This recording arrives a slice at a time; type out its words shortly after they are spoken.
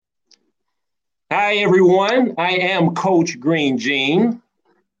Hi, everyone. I am Coach Green Jean.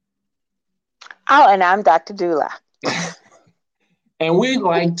 Oh, and I'm Dr. Dula. And we'd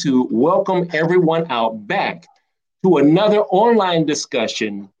like to welcome everyone out back to another online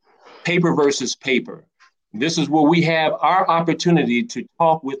discussion, paper versus paper. This is where we have our opportunity to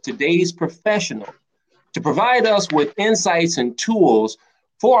talk with today's professional to provide us with insights and tools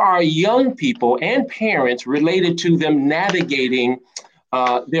for our young people and parents related to them navigating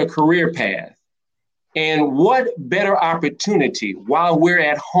their career path. And what better opportunity while we're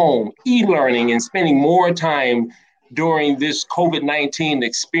at home, e-learning and spending more time during this COVID-19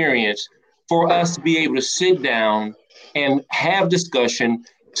 experience for us to be able to sit down and have discussion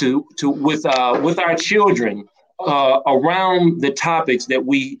with our children around the topics that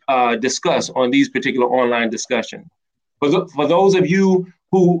we discuss on these particular online discussions. For those of you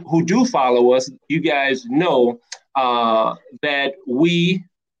who do follow us, you guys know that we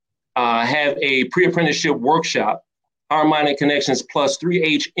have a pre-apprenticeship workshop, Harmonic Connections Plus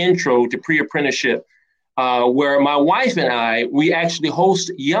 3H Intro to Pre-Apprenticeship, where my wife and I, we actually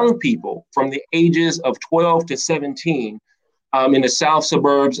host young people from the ages of 12 to 17 in the south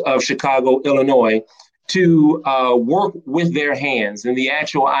suburbs of Chicago, Illinois, to work with their hands. And the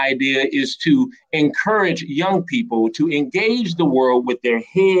actual idea is to encourage young people to engage the world with their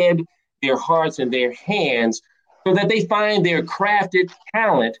head, their hearts, and their hands so that they find their crafted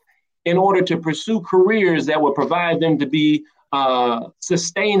talent in order to pursue careers that will provide them to be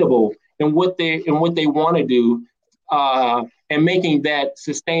sustainable in what they want to do, and making that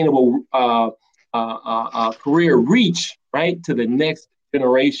sustainable career reach right to the next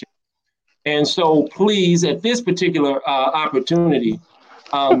generation. And so, please, at this particular opportunity,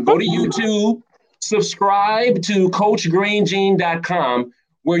 go to YouTube, subscribe to CoachGreenGene.com,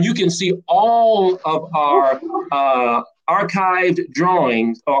 where you can see all of our archived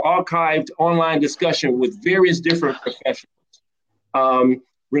drawings or archived online discussion with various different professionals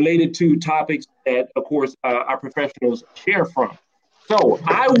related to topics that, of course, our professionals share from. So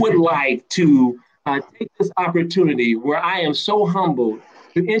I would like to take this opportunity where I am so humbled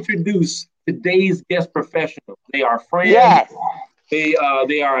to introduce today's guest professionals. They are friends. Yes. They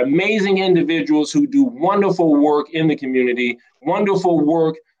are amazing individuals who do wonderful work in the community, wonderful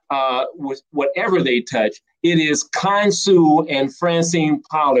work with whatever they touch. It is Kansu and Francine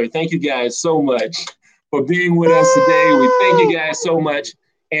Pollard. Thank you guys so much for being with us today. We thank you guys so much.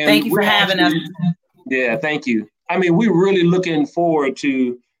 And thank you for having us. Yeah, thank you. I mean, we're really looking forward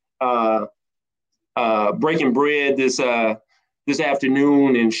to breaking bread this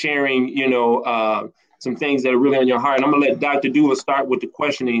afternoon and sharing, some things that are really on your heart. And I'm gonna let Dr. Dula start with the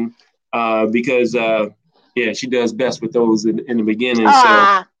questioning because she does best with those in the beginning.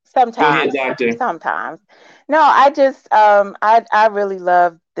 So sometimes. Go ahead, Doctor. Sometimes. No, I just I really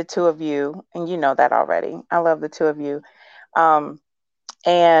love the two of you, and you know that already. I love the two of you.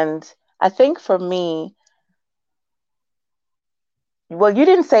 And I think for me, well, you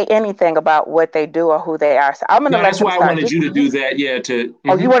didn't say anything about what they do or who they are. So I'm gonna let that's them why start. I wanted you to do that. Yeah.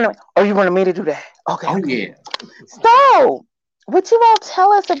 You wanted me to do that? Okay. Oh yeah. So, would you all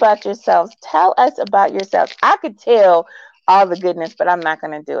tell us about yourselves? Tell us about yourselves. I could tell all the goodness, but I'm not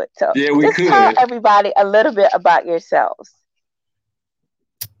going to do it. So, tell everybody a little bit about yourselves.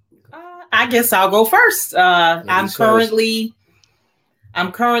 I guess I'll go first. I'm currently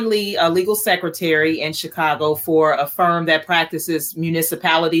a legal secretary in Chicago for a firm that practices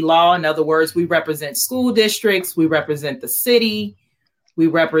municipality law. In other words, we represent school districts, we represent the city, we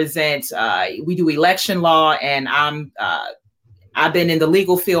do election law, and I've been in the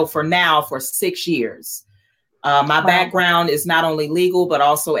legal field for 6 years. My background is not only legal, but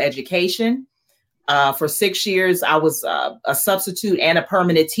also education. For 6 years, I was a substitute and a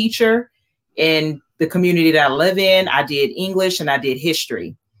permanent teacher in the community that I live in. I did English and I did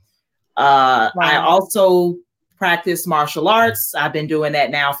history. I also practice martial arts. I've been doing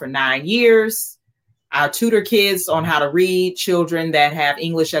that now for 9 years. I tutor kids on how to read, children that have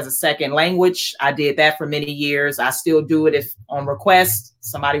English as a second language. I did that for many years. I still do it if on request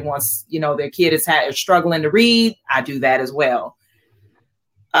somebody wants, their kid is struggling to read. I do that as well.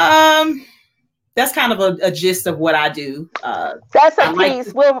 That's kind of a gist of what I do. That's a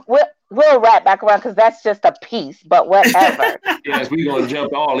piece. We'll wrap back around because that's just a piece, but whatever. Yes, we're going to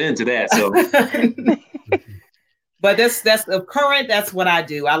jump all into that. So, but that's current. That's what I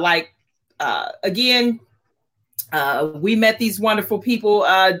do. I like, we met these wonderful people,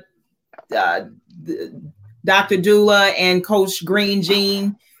 Dr. Dula and Coach Green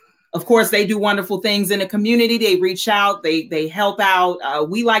Jean. Of course, they do wonderful things in the community. They reach out, they help out.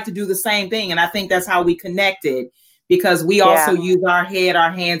 We like to do the same thing. And I think that's how we connected, because we also use our head, our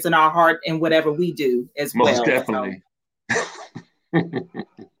hands, and our heart in whatever we do as well. Most definitely.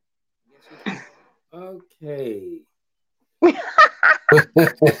 Okay.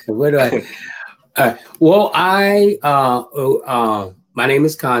 Where do I? Well, my name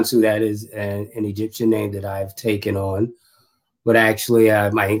is Kansu. That is an Egyptian name that I've taken on, but actually,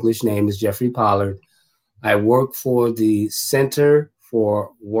 my English name is Jeffrey Pollard. I work for the Center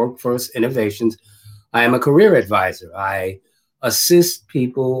for Workforce Innovations. I am a career advisor. I assist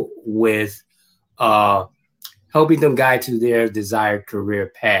people with helping them guide to their desired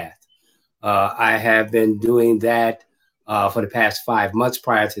career path. I have been doing that for the past 5 months.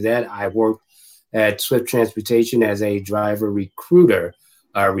 Prior to that, I worked at Swift Transportation as a driver recruiter,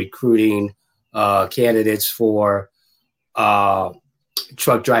 recruiting candidates for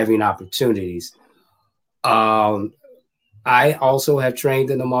truck driving opportunities. I also have trained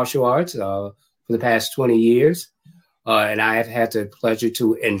in the martial arts for the past 20 years, and I have had the pleasure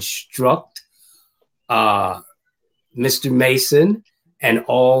to instruct Mr. Mason and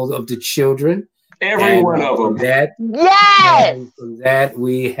all of the children. Every one of them. From that,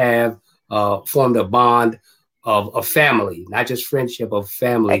 we have formed a bond of a family, not just friendship, of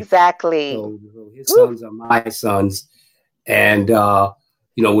family. Exactly. So his sons are my sons. And,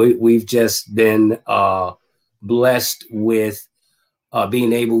 we've just been blessed with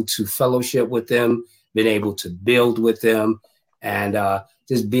being able to fellowship with them, being able to build with them, and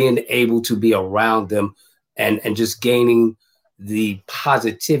just being able to be around them and just gaining the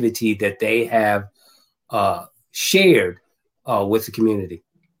positivity that they have shared with the community.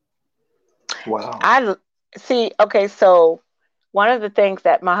 Wow. I see. Okay. So one of the things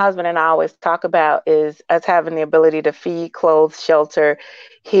that my husband and I always talk about is us having the ability to feed, clothe, shelter,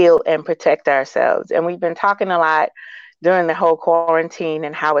 heal, and protect ourselves. And we've been talking a lot during the whole quarantine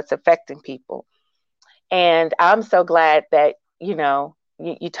and how it's affecting people. And I'm so glad that, you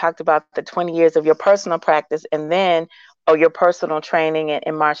talked about the 20 years of your personal practice and then, your personal training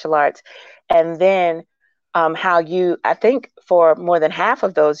in martial arts. And then how you, I think for more than half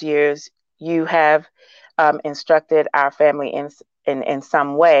of those years, you have instructed our family in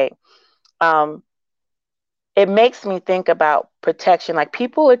some way. It makes me think about protection. Like,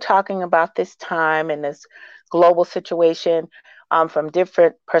 people are talking about this time and this global situation from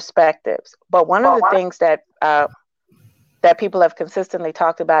different perspectives. But one of the things that people have consistently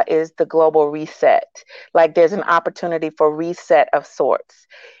talked about is the global reset. Like, there's an opportunity for reset of sorts.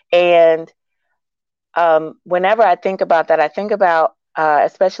 And whenever I think about that, I think about,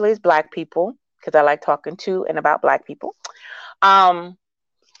 especially as Black people, because I like talking to and about Black people,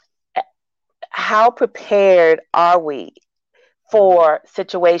 how prepared are we for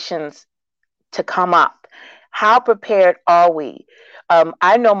situations to come up? How prepared are we?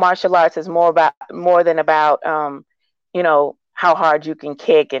 I know martial arts is more than about how hard you can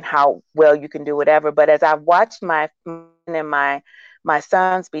kick and how well you can do whatever. But as I've watched my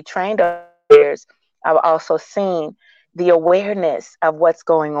sons be trained over the years, I've also seen the awareness of what's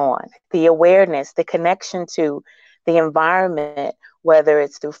going on, the awareness, the connection to the environment, whether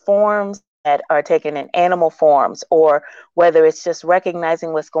it's through forms that are taken in animal forms or whether it's just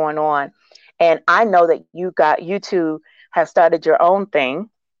recognizing what's going on. And I know that you two have started your own thing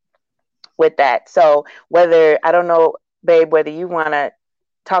with that. So I don't know, babe, whether you want to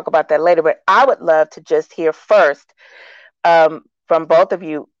talk about that later, but I would love to just hear first from both of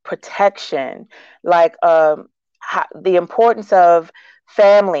you, protection, like the importance of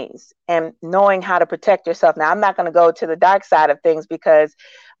families and knowing how to protect yourself. Now, I'm not going to go to the dark side of things because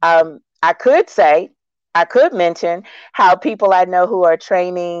I could mention how people I know who are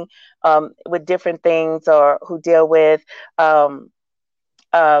training with different things or who deal with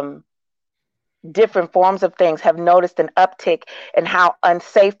different forms of things have noticed an uptick in how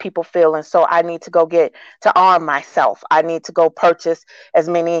unsafe people feel. And so I need to go get to arm myself. I need to go purchase as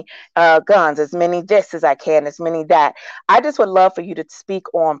many guns, as many this as I can, as many that. I just would love for you to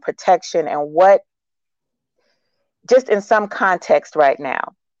speak on protection and what, just in some context right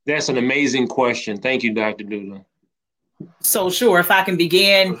now. That's an amazing question. Thank you, Dr. Doolin. So sure, if I can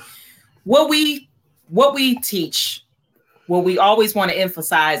begin, what we teach, what we always want to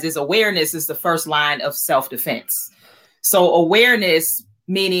emphasize is awareness is the first line of self-defense. So awareness,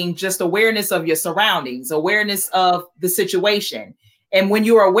 meaning just awareness of your surroundings, awareness of the situation. And when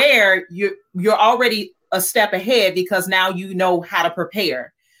you're aware, you're already a step ahead because now you know how to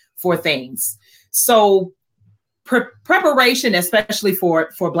prepare for things. So preparation, especially for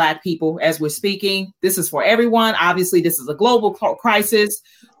Black people, as we're speaking, this is for everyone. Obviously, this is a global crisis,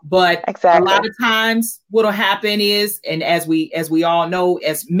 But a lot of times what'll happen is, and as we all know,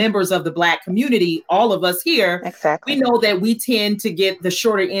 as members of the Black community, all of us here, we know that we tend to get the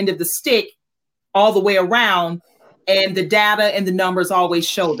shorter end of the stick all the way around, and the data and the numbers always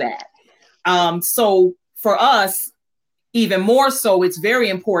show that. So for us, even more so, it's very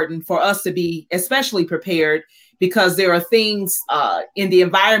important for us to be especially prepared, because there are things in the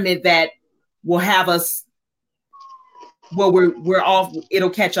environment that will have us, well, we're off, it'll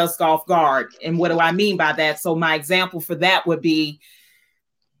catch us off guard. And what do I mean by that? So my example for that would be,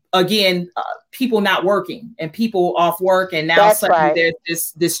 again, people not working and people off work, and now suddenly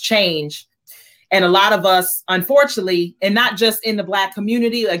there's this change. And a lot of us, unfortunately, and not just in the Black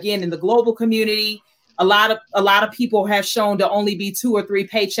community, again, in the global community, a lot of people have shown to only be 2 or 3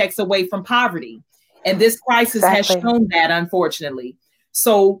 paychecks away from poverty. And this crisis has shown that, unfortunately.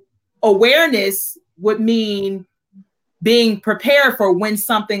 So awareness would mean being prepared for when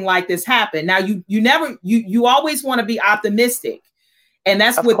something like this happened. Now, you always want to be optimistic. And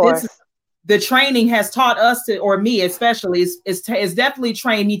that's what the training has taught us to, or me especially, is definitely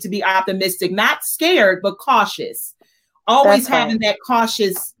trained me to be optimistic, not scared, but cautious. Always having that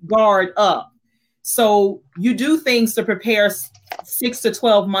cautious guard up. So you do things to prepare 6 to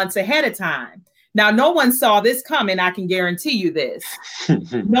 12 months ahead of time. Now, no one saw this coming. I can guarantee you this.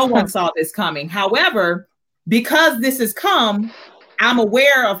 No one saw this coming. However, because this has come, I'm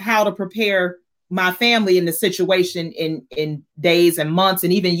aware of how to prepare my family in the situation in days and months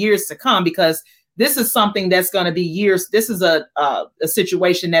and even years to come, because this is something that's going to be years. This is a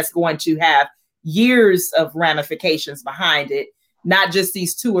situation that's going to have years of ramifications behind it, not just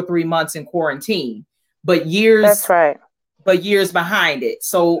these 2 or 3 months in quarantine, but years. That's right. But years behind it.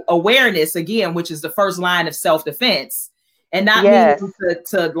 So awareness, again, which is the first line of self-defense, and not meaning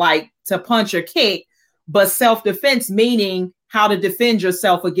to punch or kick, but self-defense meaning how to defend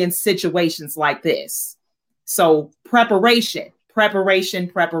yourself against situations like this. So preparation.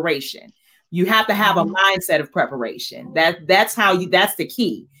 You have to have a mindset of preparation. That's the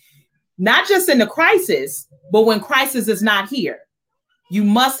key. Not just in the crisis, but when crisis is not here, you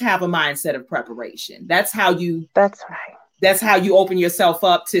must have a mindset of preparation. That's how you open yourself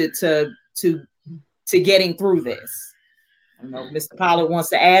up to getting through this. I don't know if Mr. Pollard wants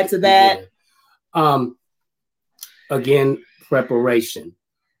to add to that. Yeah. Again, preparation.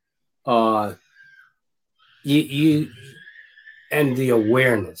 You and the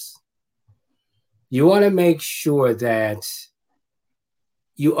awareness. You want to make sure that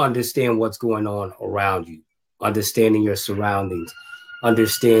you understand what's going on around you, understanding your surroundings,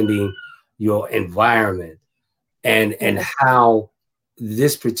 understanding your environment, and how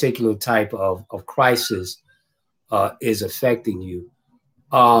this particular type of crisis is affecting you.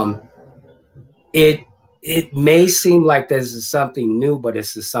 It may seem like this is something new, but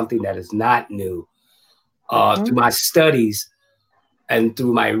this is something that is not new. Through my studies and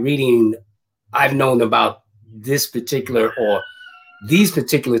through my reading, I've known about this particular or these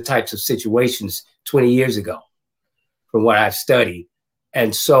particular types of situations 20 years ago from what I've studied.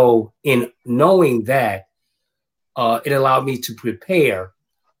 And so in knowing that, it allowed me to prepare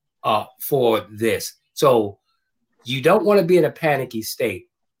for this. So you don't want to be in a panicky state.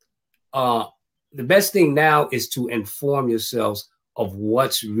 The best thing now is to inform yourselves of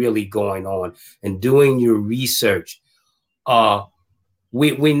what's really going on and doing your research.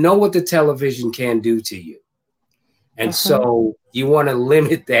 We know what the television can do to you. And so you want to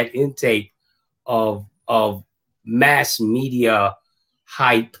limit that intake of mass media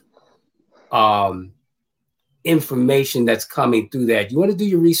hype, information that's coming through that. You want to do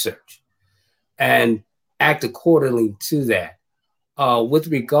your research and act accordingly to that. With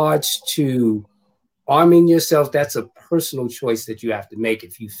regards to arming yourself, that's a personal choice that you have to make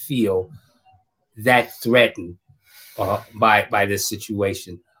if you feel that threatened by this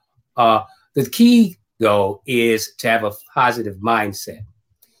situation. The key, though, is to have a positive mindset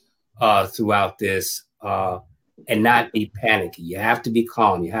throughout this and not be panicky. You have to be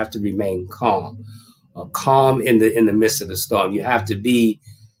calm. You have to remain calm. Calm in the midst of the storm. You have to be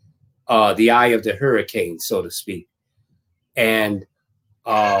the eye of the hurricane, so to speak. And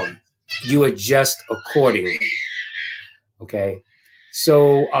you adjust accordingly. Okay.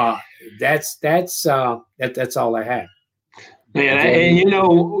 So that's all I have. Man,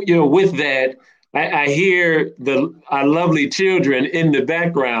 and with that, I hear our lovely children in the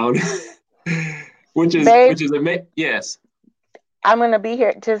background, which is amazing. Yes. I'm gonna be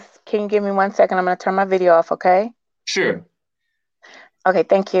here. Just can you give me 1 second? I'm gonna turn my video off. Okay. Sure. Okay.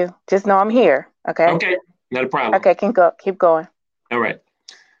 Thank you. Just know I'm here. Okay. Okay. Not a problem. Okay. Keep going. All right.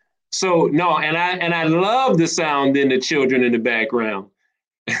 So no, and I love the sound in the children in the background.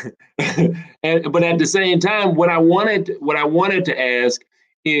 but at the same time, what I wanted to ask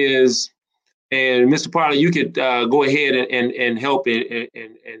is, and Mr. Parler, you could go ahead and help and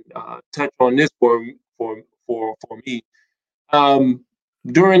touch on this for me.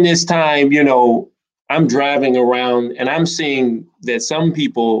 During this time, you know, I'm driving around and I'm seeing that some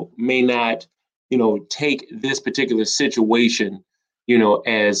people may not, you know, take this particular situation, you know,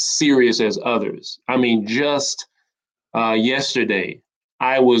 as serious as others. I mean, just yesterday,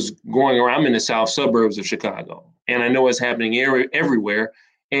 I was going around, I'm in the south suburbs of Chicago, and I know it's happening everywhere.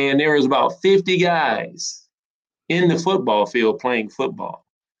 And there was about 50 guys in the football field playing football.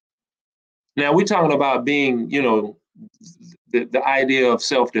 Now we're talking about being, you know, the idea of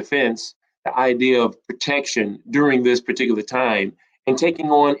self-defense, the idea of protection during this particular time, and taking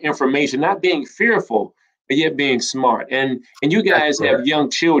on information, not being fearful, but yet being smart. And you guys have young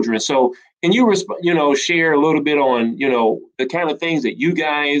children, so can you share a little bit on, you know, the kind of things that you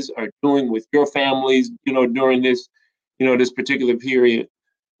guys are doing with your families, you know, during this, you know, this particular period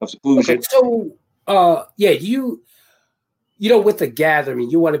of seclusion? Okay, so you know, with the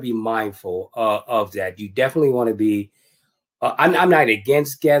gathering, you want to be mindful of that. You definitely want to be. I'm not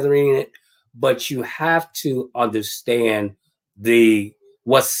against gathering it, but you have to understand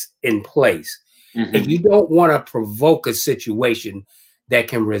what's in place. Mm-hmm. And you don't want to provoke a situation that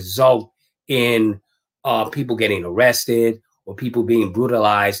can result in people getting arrested or people being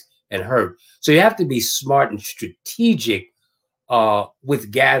brutalized and hurt. So you have to be smart and strategic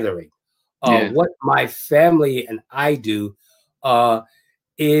with gathering. What my family and I do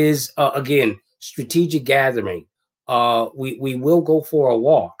is, again, strategic gathering. We will go for a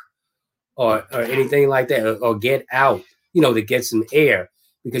walk or anything like that, or get out, you know, to get some air,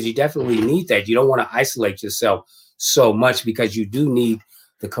 because you definitely need that. You don't want to isolate yourself so much, because you do need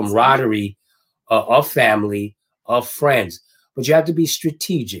the camaraderie of family, of friends, but you have to be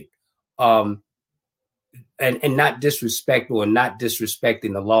strategic and not disrespectful and not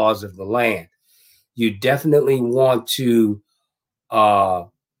disrespecting the laws of the land. You definitely want to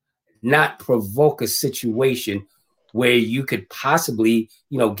not provoke a situation where you could possibly,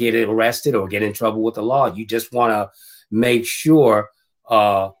 you know, get arrested or get in trouble with the law. You just want to make sure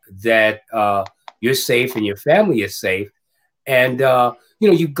that you're safe and your family is safe. And, you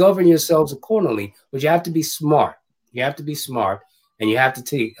know, you govern yourselves accordingly, but you have to be smart. You have to be smart, and you have to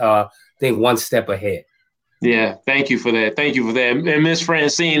think one step ahead. Yeah, thank you for that. Thank you for that. And Miss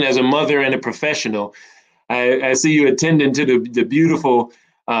Francine, as a mother and a professional, I see you attending to the beautiful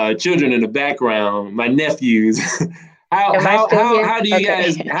children in the background, my nephews. How do you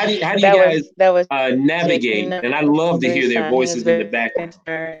guys navigate? And I love to hear their voices in the background.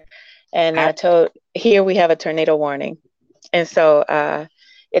 And here we have a tornado warning, and so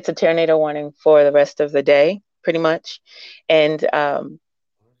it's a tornado warning for the rest of the day, pretty much. And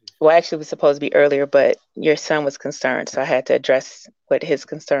well, actually, it was supposed to be earlier, but your son was concerned, so I had to address what his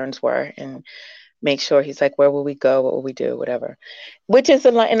concerns were and make sure. He's like, where will we go? What will we do? Whatever, which is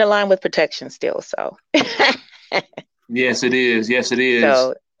in line with protection still. So. Yes, it is. Yes, it is.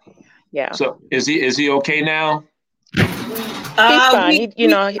 So, yeah. So is he okay now? He's fine.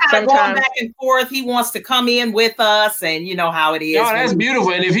 Sometimes going back and forth. He wants to come in with us, and you know how it is. No, that's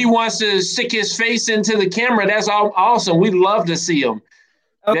beautiful. And if he wants to stick his face into the camera, that's awesome. We love to see him.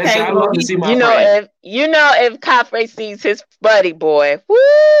 Okay, I love to see my friend. If Kafre sees his buddy boy,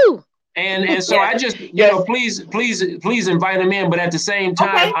 woo! And so I just, please invite him in. But at the same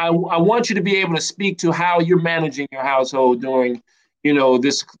time, okay. I want you to be able to speak to how you're managing your household during,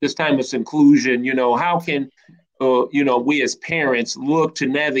 this time of seclusion. How can, we as parents look to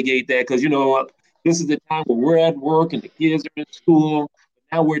navigate that? Because, this is the time where we're at work and the kids are in school.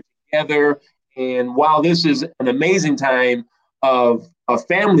 Now we're together. And while this is an amazing time of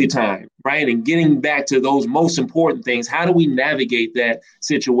family time, right? And getting back to those most important things, how do we navigate that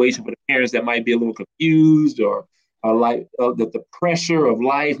situation for the parents that might be a little confused or like the pressure of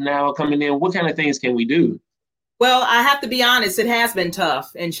life now coming in? What kind of things can we do? Well, I have to be honest. It has been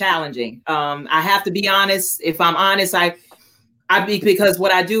tough and challenging. I have to be honest. If I'm honest, because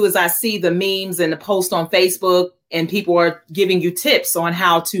what I do is I see the memes and the posts on Facebook, and people are giving you tips on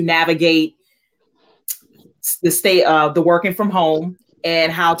how to navigate the state of the working from home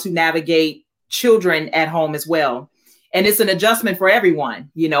and how to navigate children at home as well. And it's an adjustment for everyone,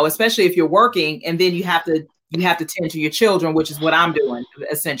 especially if you're working and then you have to tend to your children, which is what I'm doing.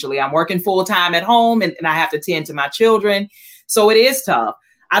 Essentially, I'm working full time at home and I have to tend to my children. So it is tough.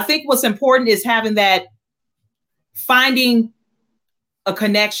 I think what's important is finding a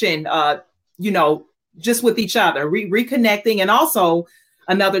connection, just with each other, reconnecting. And also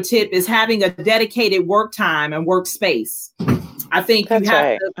another tip is having a dedicated work time and workspace. I think you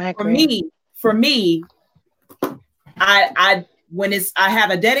have to, for me, I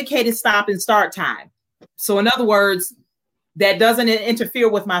have a dedicated stop and start time. So in other words, that doesn't interfere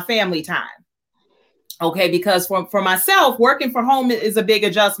with my family time. Okay, because for myself, working from home is a big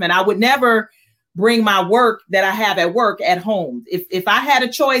adjustment. I would never bring my work that I have at work at home. If I had a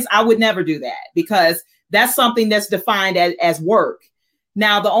choice, I would never do that, because that's something that's defined as work.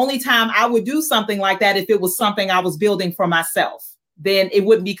 Now, the only time I would do something like that, if it was something I was building for myself, then it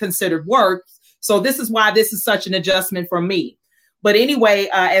wouldn't be considered work. So this is why this is such an adjustment for me. But anyway,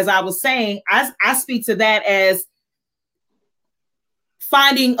 as I was saying, I speak to that as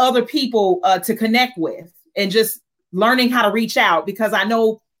finding other people to connect with and just learning how to reach out, because I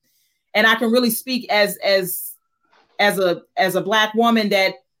know, and I can really speak as a Black woman,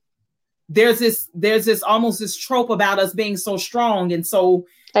 that there's this almost this trope about us being so strong and so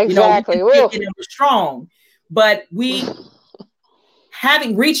exactly strong, but reaching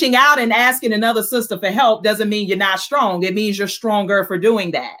out and asking another sister for help doesn't mean you're not strong. It means you're stronger for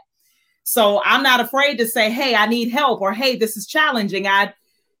doing that. So I'm not afraid to say, hey, I need help, or hey, this is challenging. I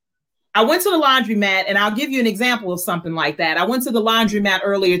went to the laundromat, and I'll give you an example of something like that. I went to the laundromat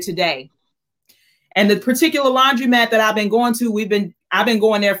earlier today, and the particular laundromat that I've been going to, I've been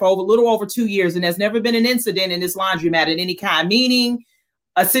going there for a little over 2 years, and there's never been an incident in this laundromat of any kind, meaning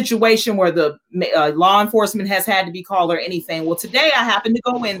a situation where the law enforcement has had to be called or anything. Well, today I happened to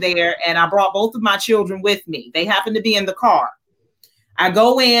go in there, and I brought both of my children with me. They happened to be in the car. I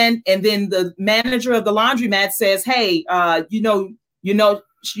go in, and then the manager of the laundromat says, hey, you no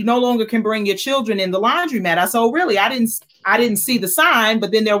longer can bring your children in the laundromat. I said, oh, really? I didn't see the sign,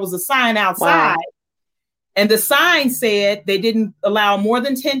 but then there was a sign outside. Wow. And the sign said they didn't allow more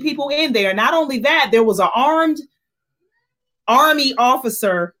than 10 people in there. Not only that, there was an armed Army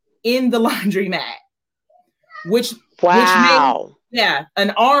officer in the laundromat, which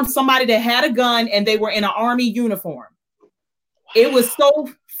somebody that had a gun, and they were in an Army uniform. It was so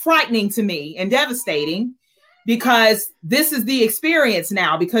frightening to me and devastating, because this is the experience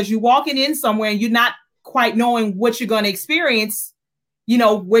now, because you're walking in somewhere and you're not quite knowing what you're going to experience,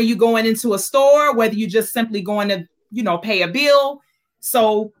 where you're going into a store, whether you're just simply going to, pay a bill.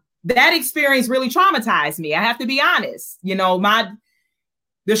 So that experience really traumatized me. I have to be honest.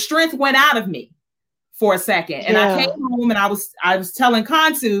 The strength went out of me for a second. And I came home, and I was telling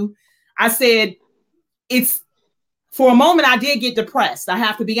Kansu, I said, for a moment, I did get depressed. I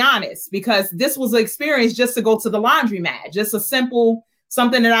have to be honest, because this was an experience just to go to the laundromat, just a simple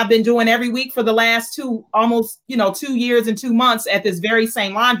something that I've been doing every week for the last 2 years and 2 months at this very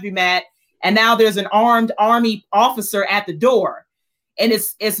same laundromat. And now there's an armed Army officer at the door, and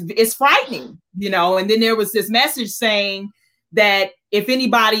it's frightening, and then there was this message saying that if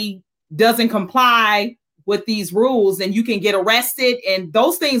anybody doesn't comply with these rules, then you can get arrested. And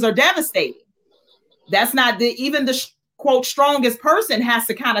those things are devastating. That's not even the quote strongest person has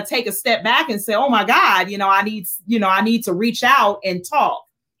to kind of take a step back and say, oh my God, I need to reach out and talk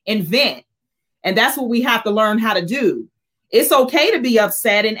and vent. And that's what we have to learn how to do. It's okay to be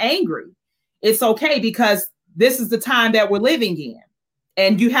upset and angry. It's okay, because this is the time that we're living in.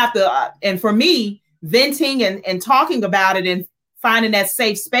 And you have to, and for me, venting and talking about it and finding that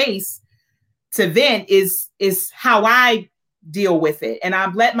safe space to vent is how I deal with it. And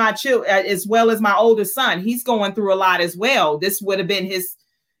I've let my children, as well as my older son, he's going through a lot as well. This would have been his,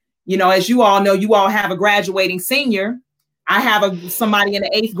 as you all know, you all have a graduating senior. I have somebody in the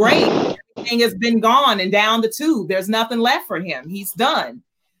 8th grade. Everything has been gone and down the tube. There's nothing left for him. He's done.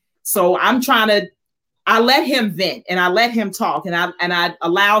 So I let him vent, and I let him talk, and I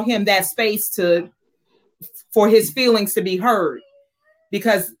allow him that space for his feelings to be heard.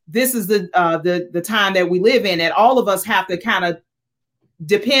 Because this is the time that we live in, and all of us have to kind of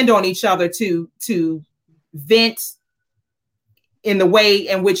depend on each other to vent in the way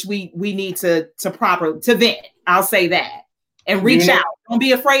in which we need to vent. I'll say that, and reach out. Don't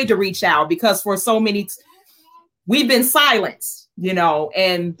be afraid to reach out, because for so many, we've been silenced,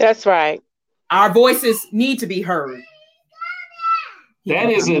 and that's right. Our voices need to be heard. That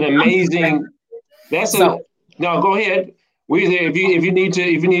is an amazing. No, go ahead. If you need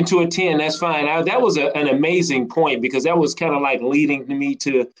to attend, that's fine. That was an amazing point, because that was kind of like leading me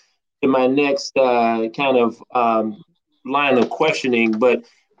to my next kind of line of questioning. But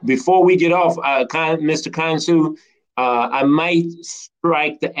before we get off, Mr. Kansu, I might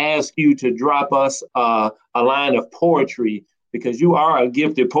strike to ask you to drop us a line of poetry, because you are a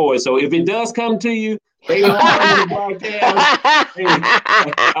gifted poet. So if it does come to you, I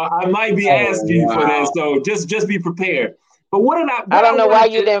might be asking you for that. So just be prepared. But what did I don't know why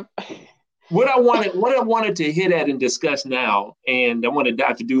you didn't. what I wanted to hit at and discuss now, and I wanted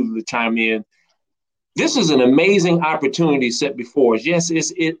Dr. Doolittle to chime in. This is an amazing opportunity set before us. Yes,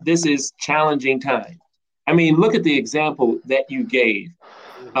 this is challenging time. I mean, look at the example that you gave.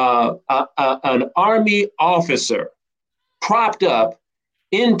 An Army officer propped up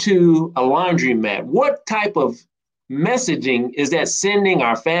into a laundromat. What type of messaging is that sending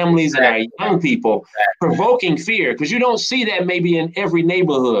our families and our young people, provoking fear? Because you don't see that maybe in every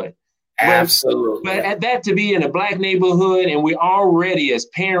neighborhood. Absolutely. But at that, to be in a Black neighborhood, and we already as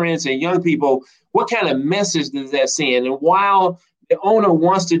parents and young people, what kind of message does that send? And while the owner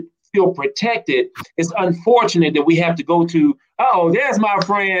wants to feel protected, it's unfortunate that we have to go to, oh, there's my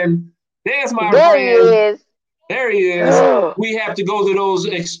friend. There's my friend. He is. There he is. We have to go to those,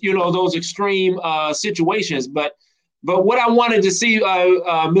 those extreme situations. But what I wanted to see,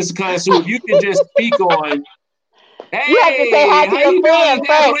 Mr. Consul, if you could just speak on. Hey, you have to say hi to your friend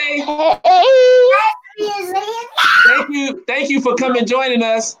first. Thank you for coming and joining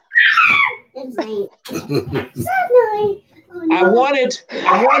us. I wanted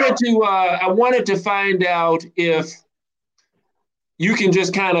to find out if you can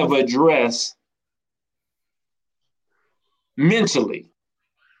just kind of address mentally,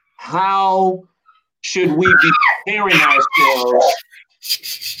 how should we be preparing ourselves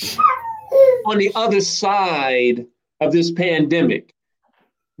on the other side of this pandemic?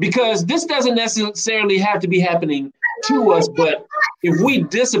 Because this doesn't necessarily have to be happening to us, but if we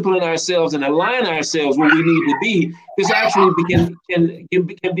discipline ourselves and align ourselves where we need to be, this actually can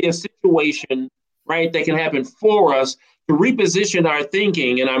be a situation, right, that can happen for us to reposition our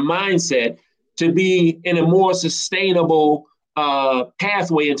thinking and our mindset to be in a more sustainable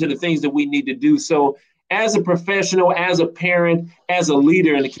pathway into the things that we need to do. So as a professional, as a parent, as a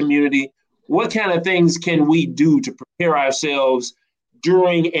leader in the community, what kind of things can we do to prepare ourselves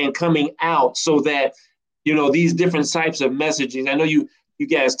during and coming out so that, these different types of messaging, I know you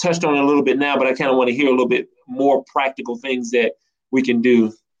guys touched on it a little bit now, but I kind of want to hear a little bit more practical things that we can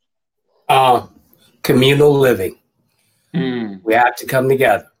do. Communal living. We have to come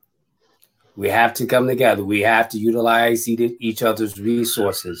together. We have to utilize each other's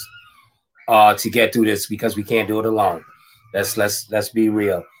resources to get through this, because we can't do it alone. Let's be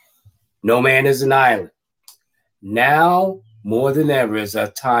real. No man is an island. Now, more than ever, is a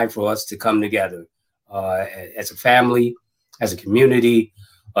time for us to come together as a family, as a community,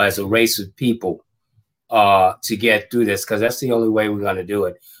 as a race of people to get through this, because that's the only way we're going to do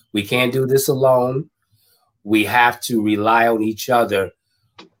it. We can't do this alone. We have to rely on each other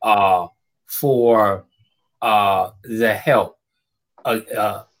for the help.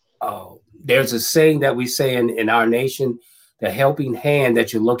 There's a saying that we say in our nation: the helping hand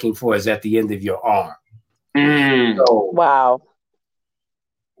that you're looking for is at the end of your arm. So, wow.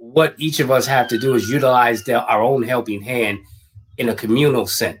 What each of us have to do is utilize our own helping hand in a communal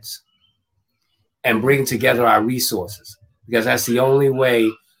sense and bring together our resources, because that's the only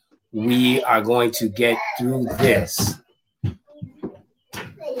way we are going to get through this.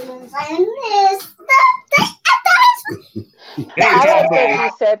 I like that you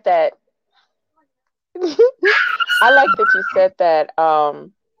said that. I like that you said that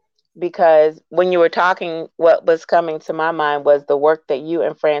because when you were talking, what was coming to my mind was the work that you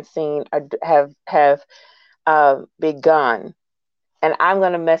and Francine have begun. And I'm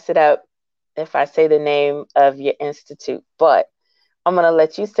going to mess it up if I say the name of your institute, but I'm going to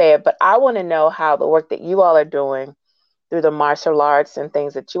let you say it. But I want to know how the work that you all are doing through the martial arts and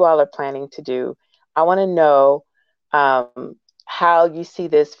things that you all are planning to do. I want to know how you see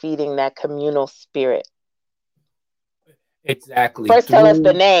this feeding that communal spirit. Exactly. First, tell us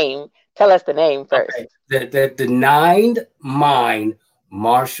the name. Tell us the name first. Okay. The Nine Mind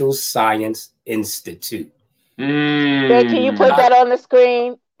Martial Science Institute. Greg, can you put that on the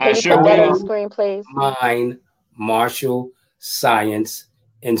screen? Can you put that on the screen, please? Mind Martial Science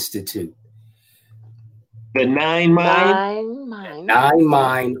Institute. The Nine Mind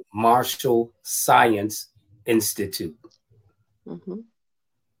Martial Science Institute. Mm-hmm.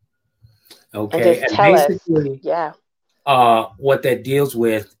 Okay. And basically, what that deals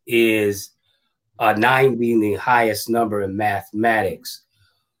with is 9 being the highest number in mathematics.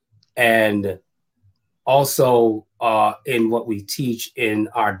 And also in what we teach in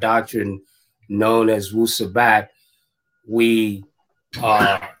our doctrine known as Wu Sabat, we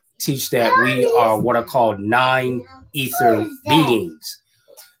teach that we are what are called 9 ether beings,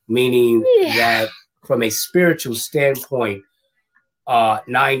 meaning that from a spiritual standpoint,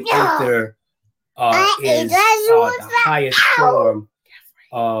 9 ether is the highest form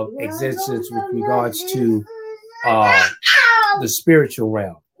of existence with regards to the spiritual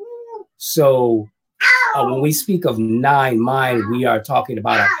realm. So when we speak of nine mind, we are talking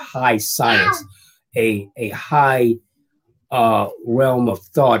about a high science, a high realm of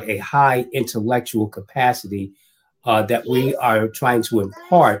thought, a high intellectual capacity that we are trying to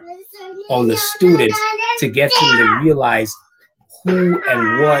impart on the students to get them to realize who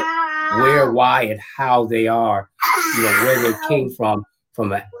and what, where, why, and how they are, where they came from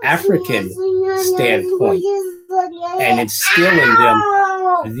an African standpoint, and instill in them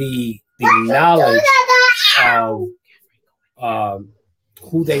the knowledge of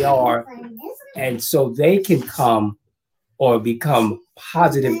who they are, and so they can come or become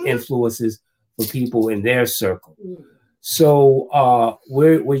positive influences for people in their circle. So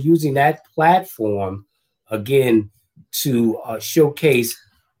we're using that platform again to showcase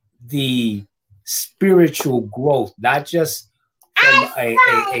the spiritual growth, not just from a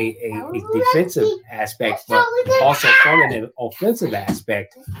defensive aspect, but also from an offensive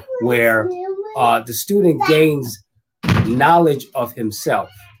aspect, where the student gains knowledge of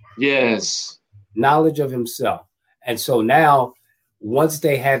himself. Yes. Knowledge of himself. And so now, once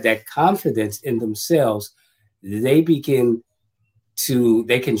they have that confidence in themselves, they can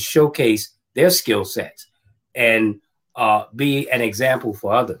showcase their skill sets and be an example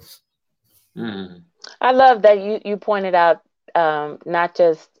for others. Mm. I love that you pointed out not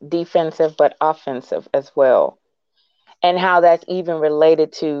just defensive, but offensive as well. And how that's even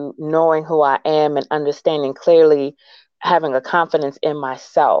related to knowing who I am and understanding clearly, having a confidence in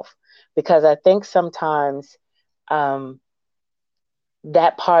myself. Because I think sometimes that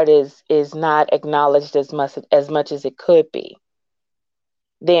part is not acknowledged as much as it could be.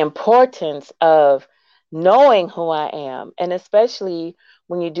 The importance of knowing who I am, and especially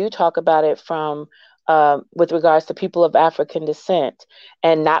when you do talk about it from with regards to people of African descent,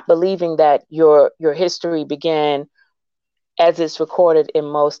 and not believing that your history began as it's recorded in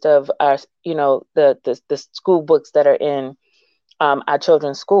most of our, the school books that are in our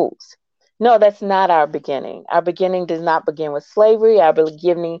children's schools. No, that's not our beginning. Our beginning does not begin with slavery. Our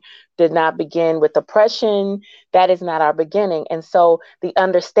beginning did not begin with oppression. That is not our beginning. And so the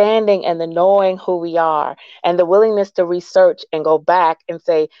understanding and the knowing who we are and the willingness to research and go back and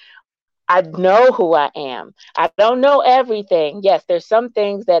say, I know who I am. I don't know everything. Yes, there's some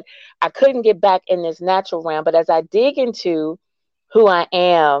things that I couldn't get back in this natural realm. But as I dig into who I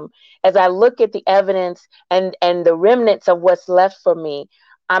am, as I look at the evidence and the remnants of what's left for me,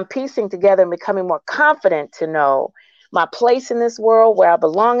 I'm piecing together and becoming more confident to know my place in this world, where I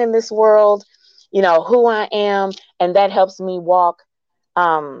belong in this world, who I am. And that helps me walk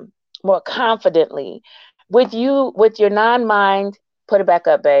more confidently. With your non-mind, put it back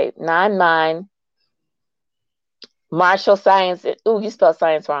up, babe. Non-mind, Marshall Science. Ooh, you spelled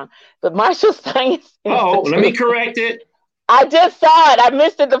science wrong. But Marshall Science. Oh, let me correct it. I just saw it. I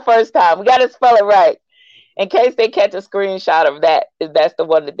missed it the first time. We got to spell it right. In case they catch a screenshot of that, if that's the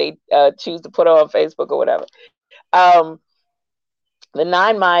one that they choose to put on Facebook or whatever. The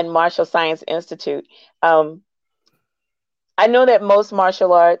Nine Mind Martial Science Institute. I know that most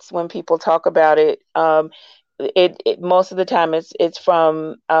martial arts, when people talk about it, it most of the time it's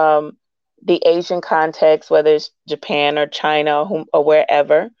from the Asian context, whether it's Japan or China or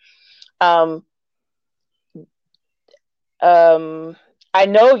wherever. I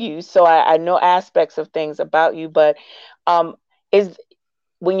know you, so I know aspects of things about you, but is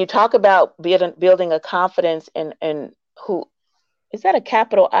when you talk about building a confidence in who, is that a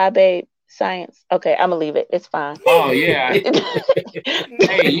capital I, babe? Science? Okay, I'm gonna leave it. It's fine. Oh yeah.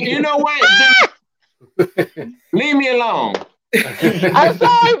 Hey, you know what? Leave me alone. I'm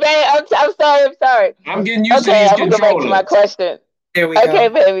sorry, babe. I'm sorry. I'm getting used to these controllers. I'm gonna go back to my question. There we go. Okay,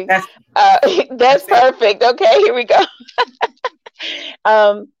 baby. That's perfect. Okay, here we go.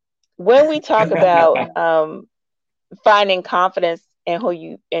 When we talk about finding confidence in who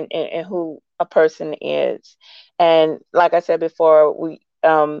you in who a person is, and like I said before, we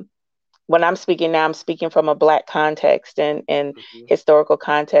when I'm speaking now, I'm speaking from a Black context and historical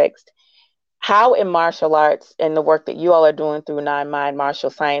context. How in martial arts and the work that you all are doing through Nine Mind Martial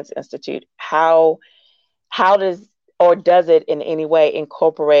Science Institute, how does it in any way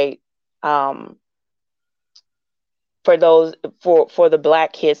incorporate for the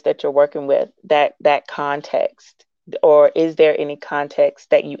Black kids that you're working with, that context, or is there any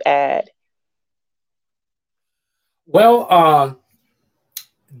context that you add? Well,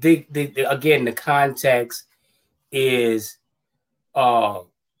 the context is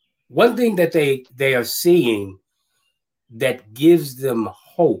one thing that they are seeing that gives them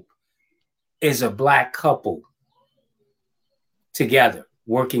hope is a Black couple together,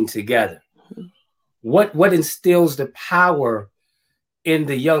 working together. What instills the power in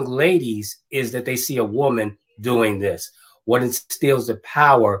the young ladies is that they see a woman doing this. What instills the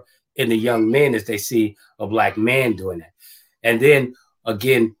power in the young men is they see a Black man doing it. And then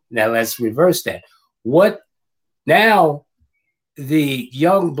again, now let's reverse that. What now the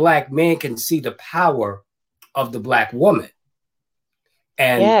young Black man can see the power of the Black woman.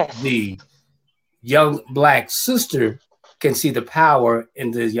 And the young Black sister can see the power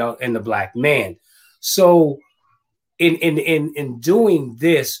in the Black man. So in doing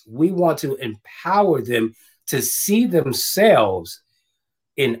this, we want to empower them to see themselves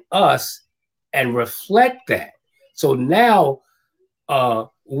in us and reflect that. So now,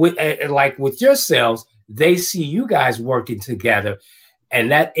 with yourselves, they see you guys working together,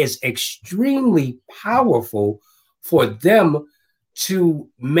 and that is extremely powerful for them to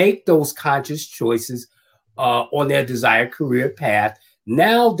make those conscious choices on their desired career path.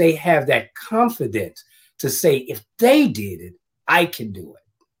 Now they have that confidence to say, if they did it, I can do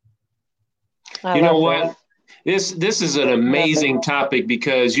it. You know what? This is an amazing topic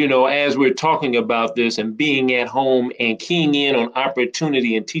because, you know, as we're talking about this and being at home and keying in on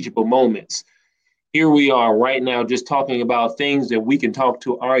opportunity and teachable moments, here we are right now just talking about things that we can talk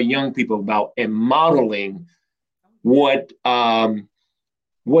to our young people about and modeling what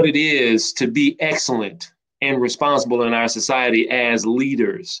it is to be excellent and responsible in our society as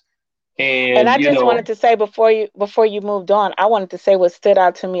leaders. And I just wanted to say before you moved on, I wanted to say what stood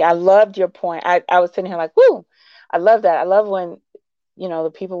out to me. I loved your point. I was sitting here like, whoo, I love that. I love when, you know,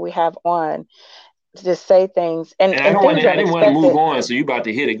 the people we have on just say things. And I didn't want to move on, so you about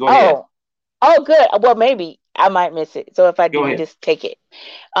to hit it. Go ahead. Oh, good. Well, maybe I might miss it. So if I do, just take it.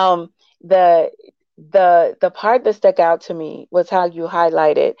 The part that stuck out to me was how you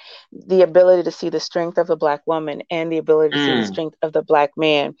highlighted the ability to see the strength of the Black woman and the ability to see the strength of the Black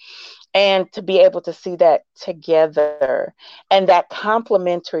man, and to be able to see that together and that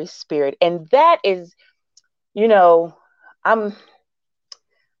complementary spirit. And that is, you know, I'm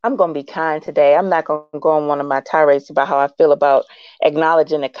going to be kind today. I'm not going to go on one of my tirades about how I feel about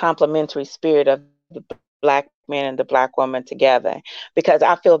acknowledging the complementary spirit of the Black man and the Black woman together, because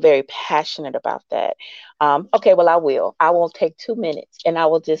I feel very passionate about that. Okay, well, I won't take 2 minutes, and I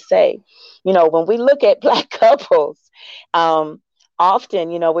will just say, you know, when we look at Black couples, often,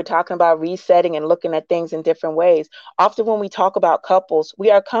 you know, we're talking about resetting and looking at things in different ways. Often when we talk about couples,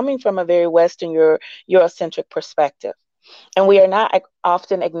 we are coming from a very Western Eurocentric perspective. And we are not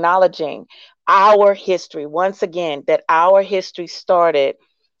often acknowledging our history. Once again, that our history started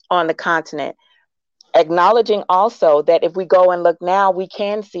on the continent. Acknowledging also that if we go and look now, we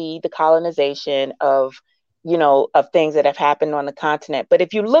can see the colonization of, you know, of things that have happened on the continent. But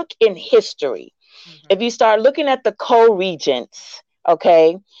if you look in history, if you start looking at the co-regents,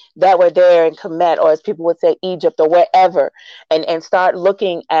 okay, that were there in Kemet, or as people would say, Egypt or wherever, and start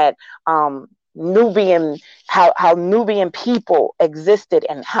looking at Nubian, how Nubian people existed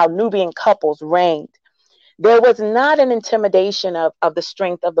and how Nubian couples reigned. There was not an intimidation of the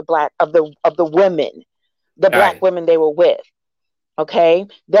strength of the women, the Black women they were with. Okay,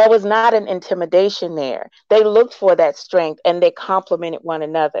 there was not an intimidation there. They looked for that strength and they complemented one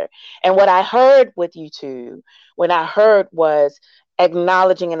another. And what I heard with you two, when I heard was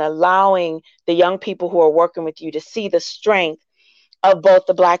acknowledging and allowing the young people who are working with you to see the strength of both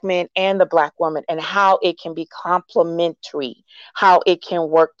the Black man and the Black woman, and how it can be complementary, how it can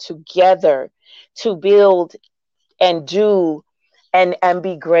work together to build and do and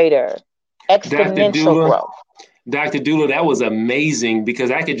be greater. Exponential growth. Dr. Dula, that was amazing, because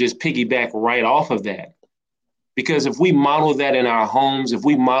I could just piggyback right off of that. Because if we model that in our homes, if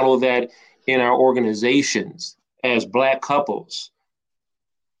we model that in our organizations as Black couples,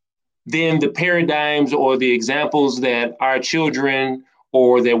 then the paradigms or the examples that our children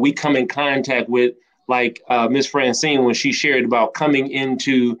or that we come in contact with, like Miss Francine, when she shared about coming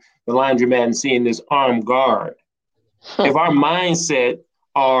into the laundromat and seeing this armed guard, if our mindset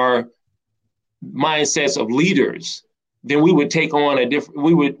are mindsets of leaders, then we would take on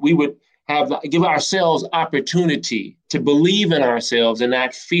we would give ourselves opportunity to believe in ourselves and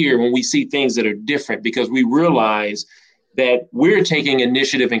not fear when we see things that are different, because we realize that we're taking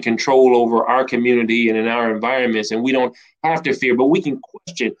initiative and control over our community and in our environments, and we don't have to fear, but we can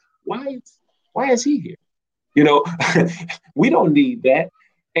question, why is he here? You know, we don't need that.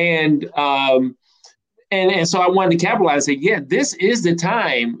 And so I wanted to capitalize and say, yeah, this is the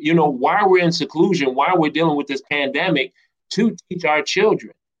time, you know, while we're in seclusion, while we're dealing with this pandemic, to teach our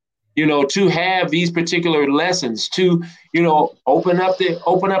children, you know, to have these particular lessons, to, you know, open up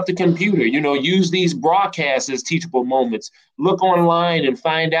the computer, you know, use these broadcasts as teachable moments, look online and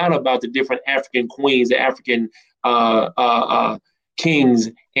find out about the different African queens, the African kings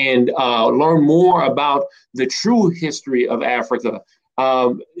and learn more about the true history of Africa.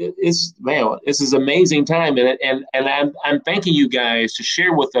 This is an amazing time, and I'm thanking you guys to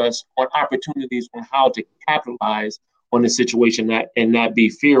share with us on opportunities on how to capitalize on the situation, and not be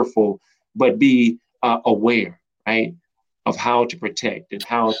fearful, but be aware, right, of how to protect and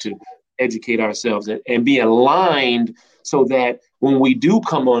how to educate ourselves and be aligned so that when we do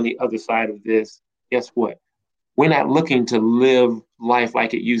come on the other side of this, guess what? We're not looking to live life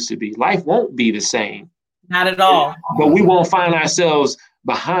like it used to be. Life won't be the same. Not at all. But we won't find ourselves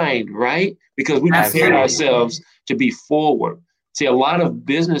behind, right? Because we prepared ourselves to be forward. See, a lot of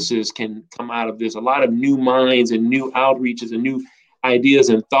businesses can come out of this. A lot of new minds and new outreaches and new ideas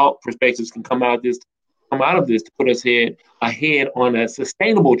and thought perspectives can come out of this to put us ahead on a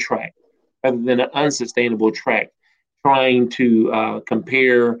sustainable track rather than an unsustainable track, trying to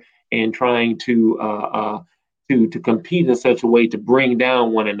compare and trying to compete in such a way to bring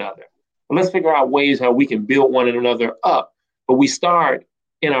down one another. But let's figure out ways how we can build one another up. But we start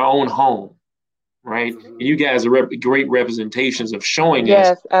in our own home, right? And you guys are great representations of showing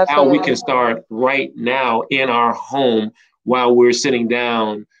us how we can start right now in our home while we're sitting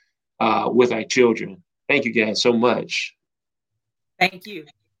down with our children. Thank you guys so much. Thank you.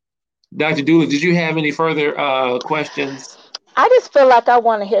 Dr. Dooley, did you have any further questions? I just feel like I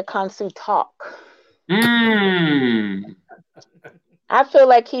want to hear Kansu talk. I feel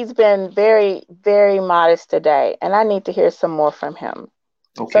like he's been very, very modest today, and I need to hear some more from him.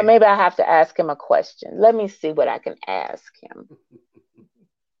 Okay. So maybe I have to ask him a question. Let me see what I can ask him.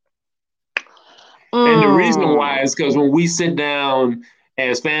 And the reason why is because when we sit down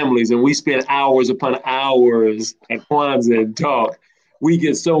as families and we spend hours upon hours at Kwanzaa and talk, we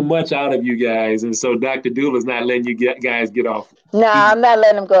get so much out of you guys. And so Dr. Dooley's not letting you guys get off. No, I'm not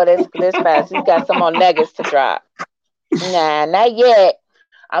letting him go this fast. He's got some more nuggets to drop. Nah, not yet.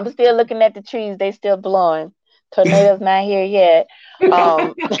 I'm still looking at the trees. They still blowing. Tornado's not here yet.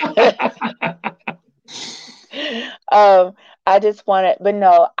 I just want to, but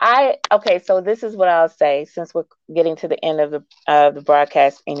no, okay, so this is what I'll say since we're getting to the end of the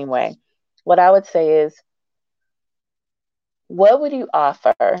broadcast anyway. What I would say is, what would you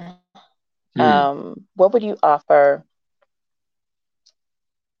offer? What would you offer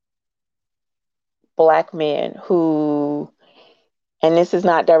Black men who, and this is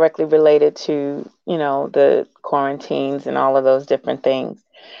not directly related to, the quarantines and all of those different things,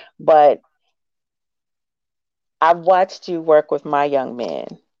 but I've watched you work with my young men,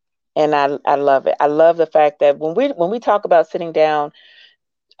 and I love it. I love the fact that when we talk about sitting down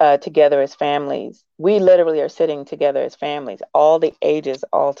together as families, we literally are sitting together as families, all the ages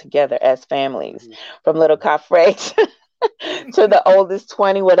all together as families, from little Kafres to the oldest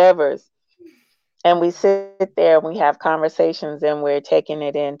 20 whatevers. And we sit there and we have conversations and we're taking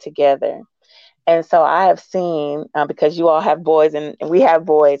it in together. And so I have seen, because you all have boys and we have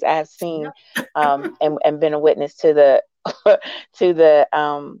boys, I have seen and been a witness to the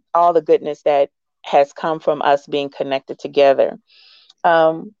all the goodness that has come from us being connected together.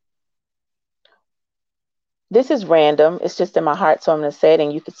 This is random. It's just in my heart, so I'm going to say it,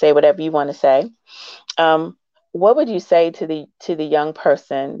 and you could say whatever you want to say. What would you say to the young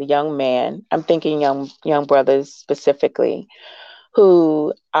person, the young man? I'm thinking young brothers specifically,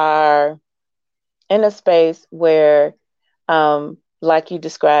 who are in a space where, like you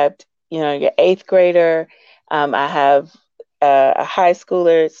described, your eighth grader. I have a high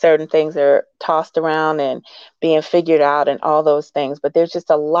schooler. Certain things are tossed around and being figured out, and all those things. But there's just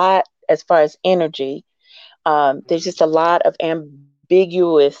a lot as far as energy. There's just a lot of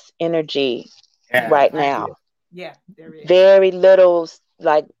ambiguous energy right now. Yeah, there is. Very little,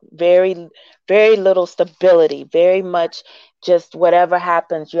 very, very little stability. Very much just whatever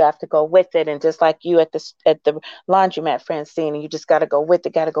happens, you have to go with it. And just like you at the laundromat, Francine, you just got to go with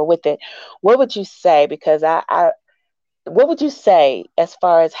it. What would you say? Because what would you say as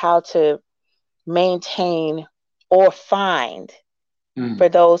far as how to maintain or find for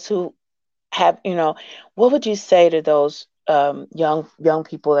those who have, what would you say to those young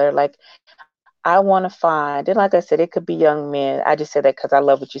people that are like, I want to find, and like I said, it could be young men. I just said that because I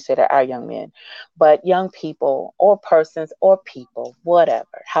love what you said, our young men, but young people or persons or people,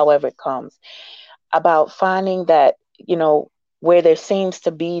 whatever, however it comes, about finding that, where there seems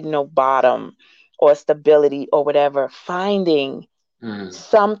to be no bottom or stability or whatever, finding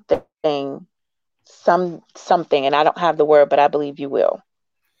something, and I don't have the word, but I believe you will.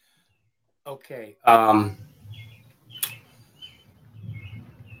 Okay.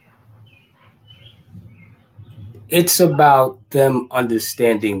 It's about them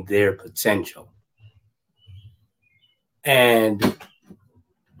understanding their potential. And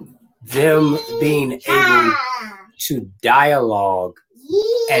them being able to dialogue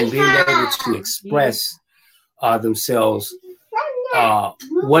and being able to express themselves,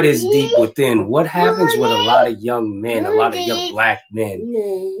 what is deep within. What happens with a lot of young men, a lot of young Black men,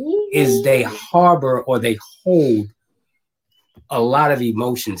 is they harbor or they hold a lot of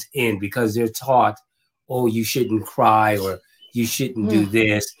emotions in because they're taught, oh, you shouldn't cry, or you shouldn't do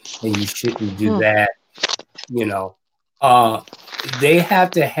this, and you shouldn't do that. You know, they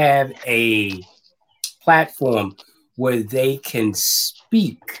have to have a platform where they can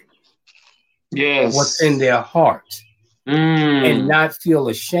speak what's in their heart and not feel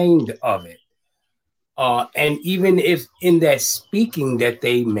ashamed of it. And even if in that speaking that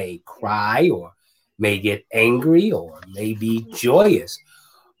they may cry or may get angry or may be joyous,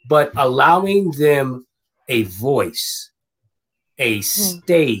 but allowing them a voice, a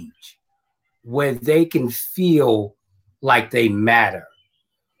stage where they can feel like they matter,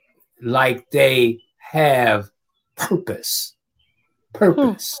 like they have purpose.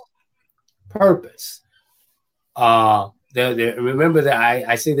 Remember that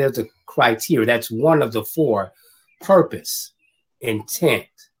I say there's a criteria. That's one of the 4: purpose, intent,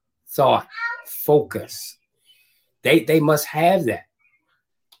 thought, focus. They must have that.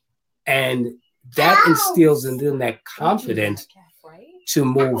 And that instills in them that confidence to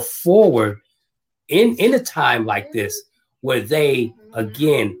move forward in a time like this, where they,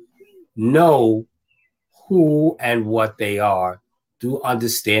 again, know who and what they are through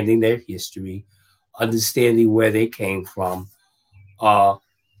understanding their history, understanding where they came from,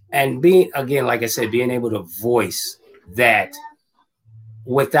 and being, again, like I said, being able to voice that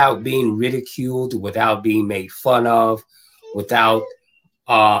without being ridiculed, without being made fun of, without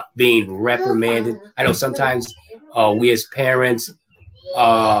being reprimanded. I know sometimes we as parents,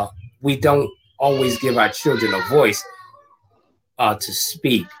 we don't always give our children a voice to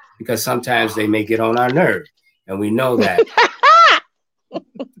speak, because sometimes they may get on our nerve, and we know that.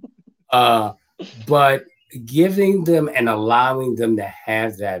 But giving them and allowing them to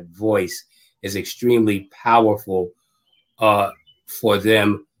have that voice is extremely powerful for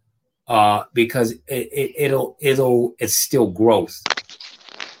them, because it's still growth.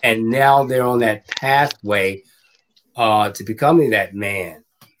 And now they're on that pathway to becoming that man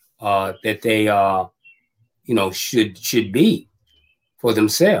that they should be for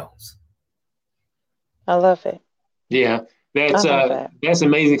themselves. I love it. Yeah, that's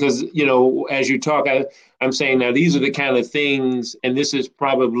amazing, because as you talk, I'm saying now these are the kind of things, and this is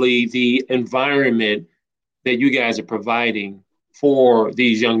probably the environment that you guys are providing for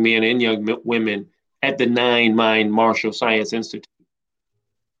these young men and young women at the 9 Mind Marshall Science Institute.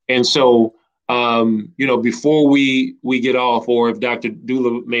 And so, before we get off, or if Dr.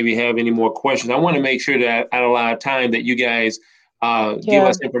 Dula maybe have any more questions, I want to make sure that I allow time that you guys give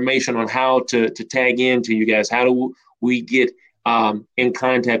us information on how to tag into you guys. How do we get in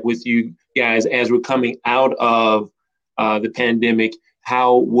contact with you guys as we're coming out of the pandemic?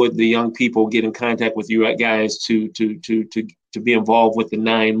 How would the young people get in contact with you guys to be involved with the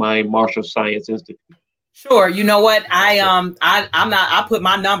 9 Mind Marshall Science Institute? Sure. You know what? I put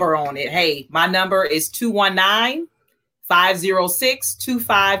my number on it. Hey, my number is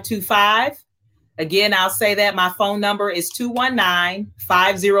 219-506-2525. Again, I'll say that my phone number is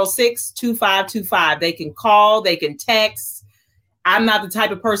 219-506-2525. They can call, they can text. I'm not the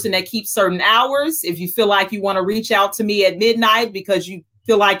type of person that keeps certain hours. If you feel like you want to reach out to me at midnight because you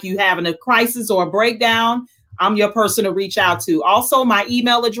feel like you having a crisis or a breakdown, I'm your person to reach out to. Also, my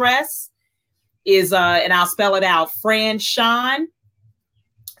email address is, and I'll spell it out,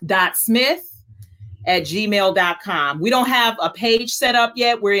 franshawn.smith@gmail.com. We don't have a page set up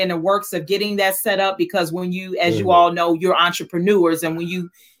yet. We're in the works of getting that set up, because when you, as you all know, you're entrepreneurs. And when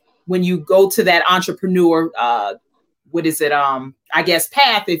you go to that entrepreneur, I guess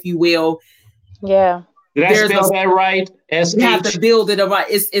path, if you will. Yeah. Did I spell that right? You have to build it right.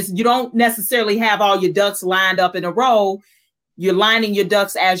 It's you don't necessarily have all your ducks lined up in a row. You're lining your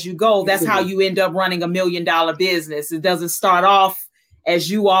ducks as you go. That's how you end up running $1 million business. It doesn't start off,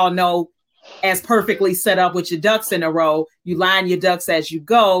 as you all know, as perfectly set up with your ducks in a row. You line your ducks as you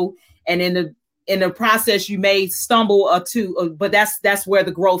go. And in the process, you may stumble or two, but that's where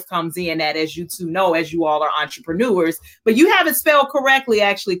the growth comes in at, as you two know, as you all are entrepreneurs. But you have it spelled correctly,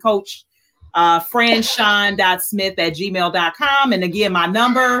 actually, Coach. franshawn.smith@gmail.com. And again, my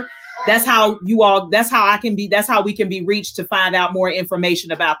number, that's how we can be reached to find out more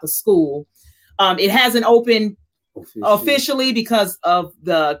information about the school. It hasn't opened officially because of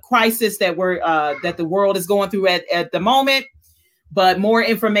the crisis that the world is going through at the moment, but more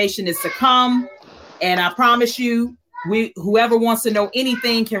information is to come. And I promise you, whoever wants to know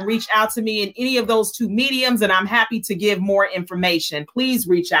anything can reach out to me in any of those two mediums, and I'm happy to give more information. Please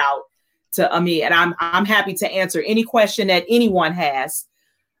reach out to me, and I'm happy to answer any question that anyone has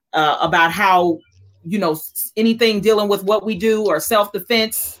about how, anything dealing with what we do or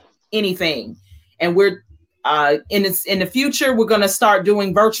self-defense, anything. And we're in the future, we're going to start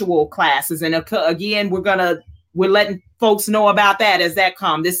doing virtual classes, and again, we're letting folks know about that as that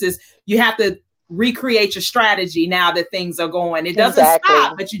comes. You have to recreate your strategy now that things are going. It doesn't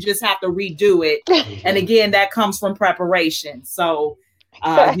stop, but you just have to redo it. And again, that comes from preparation. So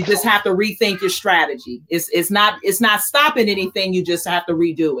you just have to rethink your strategy. It's not stopping anything. You just have to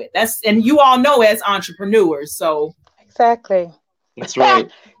redo it. And you all know as entrepreneurs. So exactly. That's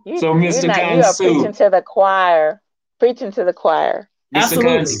right. So Mr. Kansu, you are preaching to the choir.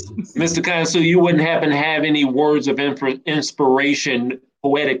 Mr. Kansu, you wouldn't happen to have any words of inspiration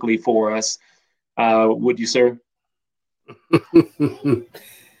poetically for us, would you, sir?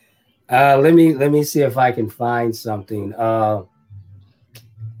 Let me see if I can find something.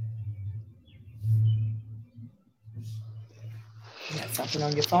 Something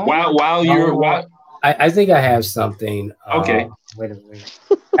on your phone? I think I have something. Okay. Wait a minute.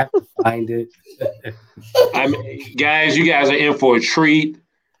 I have to find it. Guys, you guys are in for a treat.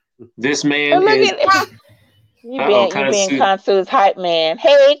 This man is. You being Kansu's hype man.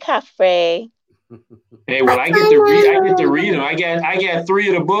 Hey, Cafe. Hey, well, I get to read them. I got 3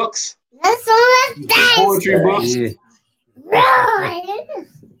 of the books. That's all the poetry books.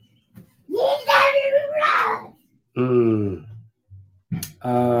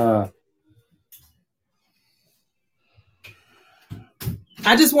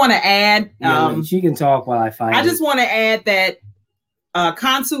 I just want to add. She can talk while I find. I just want to add that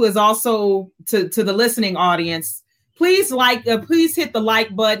Kansu is also to the listening audience. Please hit the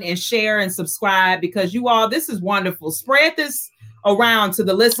like button and share and subscribe, because you all, this is wonderful. Spread this around to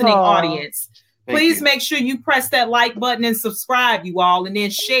the listening audience. Please make sure you press that like button and subscribe, you all, and then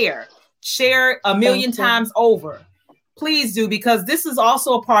share 1 million times over. Please do, because this is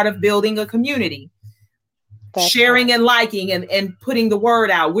also a part of building a community. Sharing and liking and putting the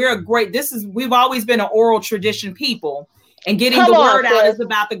word out. We've always been an oral tradition people, and getting the word out is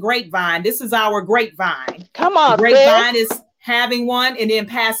about the grapevine. This is our grapevine. Come on, the grapevine is having one and then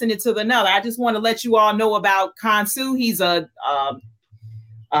passing it to another. I just want to let you all know about Kansu. He's a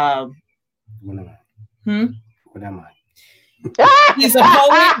What am I? He's a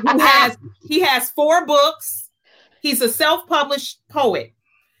poet he has 4 books. He's a self-published poet.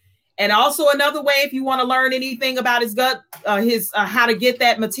 And also another way, if you want to learn anything about his how to get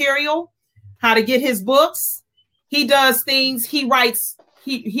that material, how to get his books, he does things. He writes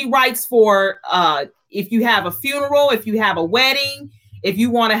for if you have a funeral, if you have a wedding, if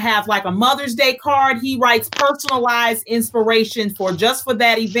you want to have like a Mother's Day card, he writes personalized inspiration for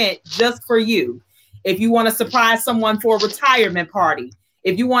that event, just for you. If you want to surprise someone for a retirement party,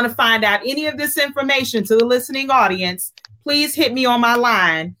 if you want to find out any of this information to the listening audience, please hit me on my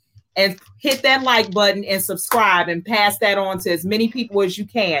line and hit that like button and subscribe and pass that on to as many people as you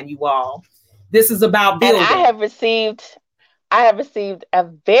can, you all. This is about building. And I have received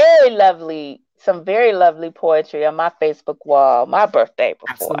some very lovely poetry on my Facebook wall, my birthday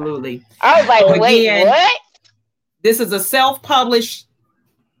before. Absolutely. I was like, so wait, again, what? This is a self-published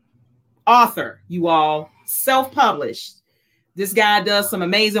author, you all. Self-published. This guy does some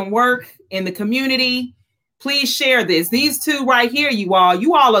amazing work in the community. Please share this. These 2 right here, you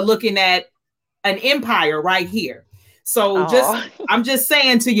all are looking at an empire right here. So I'm just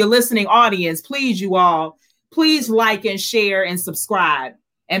saying to your listening audience, please, you all, please like and share and subscribe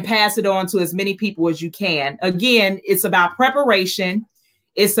and pass it on to as many people as you can. Again, it's about preparation.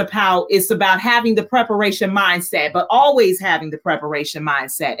 It's about having the preparation mindset, but always having the preparation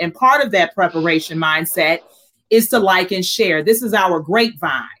mindset. And part of that preparation mindset is to like and share. This is our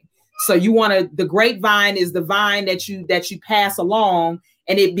grapevine. So the grapevine is the vine that you pass along,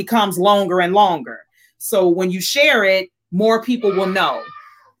 and it becomes longer and longer. So when you share it, more people will know.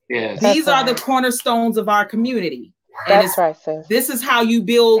 Yes. These are the cornerstones of our community. That's right, sis. This is how you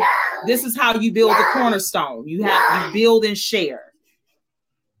build the cornerstone. You build and share.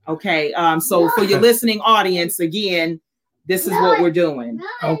 Okay. So for your listening audience, again, this is what we're doing.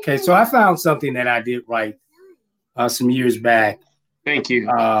 Okay. So I found something that I did write some years back. Thank you.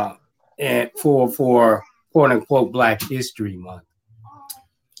 And for quote unquote Black History Month.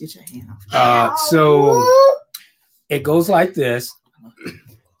 Get your hand off. So it goes like this.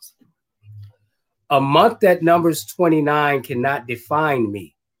 A month that numbers 29 cannot define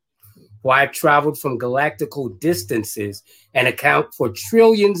me, for I've traveled from galactical distances and account for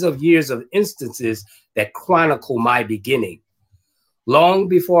trillions of years of instances that chronicle my beginning. Long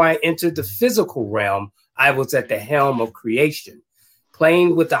before I entered the physical realm, I was at the helm of creation,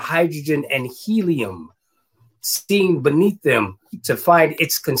 playing with the hydrogen and helium, seeing beneath them to find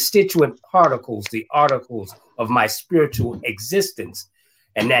its constituent particles, the articles of my spiritual existence.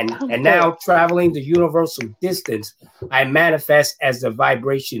 And now traveling the universal distance, I manifest as the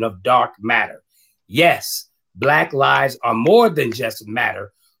vibration of dark matter. Yes, Black lives are more than just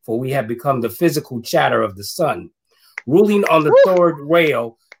matter, for we have become the physical chatter of the sun, ruling on the third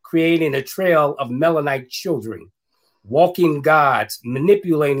rail, creating a trail of melanite children, walking gods,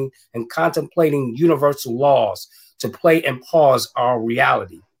 manipulating and contemplating universal laws to play and pause our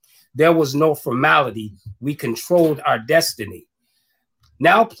reality. There was no formality. We controlled our destiny.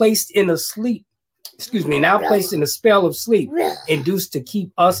 Now placed in a spell of sleep, induced to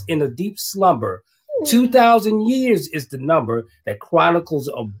keep us in a deep slumber. 2,000 years is the number that chronicles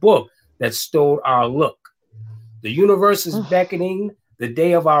a book that stole our look. The universe is beckoning the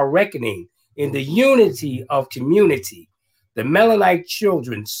day of our reckoning in the unity of community. The melanite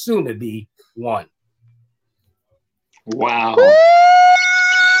children soon to be one. Wow.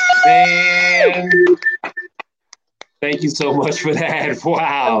 Man. Thank you so much for that.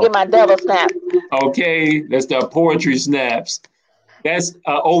 Wow. Get my devil snap. Okay, that's the poetry snaps. That's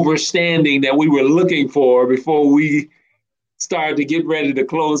overstanding that we were looking for before we started to get ready to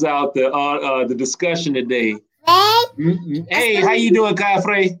close out the discussion today. Hey, how you doing,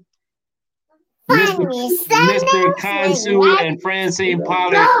 Kafre? Mr. Kansu and Francine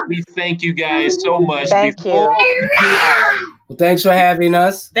Pollard, we thank you guys so much. Thank you. Well, thanks for having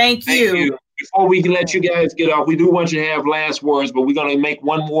us. Thank you. Before we can let you guys get off, we do want you to have last words, but we're going to make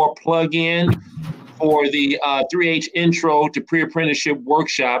one more plug-in for the 3H Intro to Pre-Apprenticeship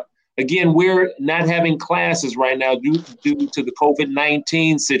Workshop. Again, we're not having classes right now due to the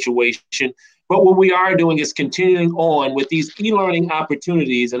COVID-19 situation, but what we are doing is continuing on with these e-learning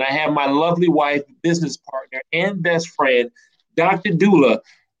opportunities, and I have my lovely wife, business partner, and best friend, Dr. Dula,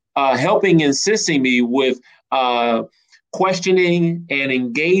 helping, assisting me with questioning and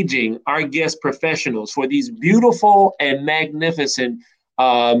engaging our guest professionals for these beautiful and magnificent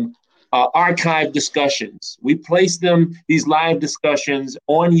archive discussions. We place these live discussions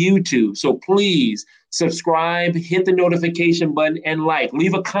on YouTube. So please subscribe, hit the notification button, and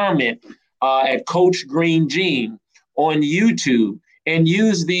leave a comment at Coach Green Gene on YouTube, and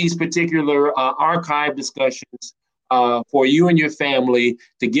use these particular archive discussions for you and your family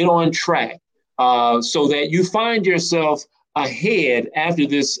to get on track. So that you find yourself ahead after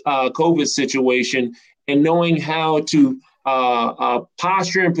this COVID situation, and knowing how to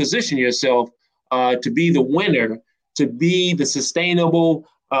posture and position yourself to be the winner, to be the sustainable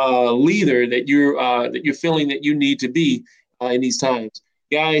leader that you're feeling that you need to be in these times.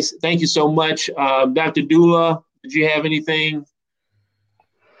 Guys, thank you so much. Dr. Dula, did you have anything?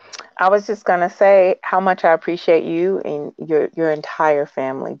 I was just going to say how much I appreciate you and your entire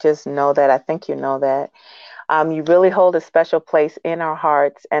family. Just know that. I think you know that. You really hold a special place in our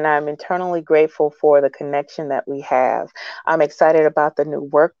hearts, and I'm eternally grateful for the connection that we have. I'm excited about the new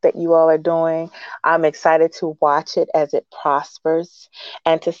work that you all are doing. I'm excited to watch it as it prospers,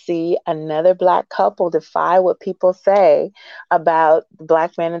 and to see another Black couple defy what people say about the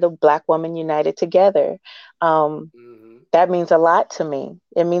Black man and the Black woman united together. That means a lot to me.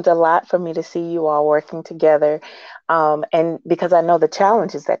 It means a lot for me to see you all working together. And because I know the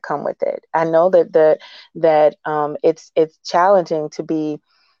challenges that come with it. I know that it's challenging to be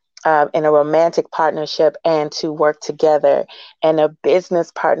in a romantic partnership and to work together, and a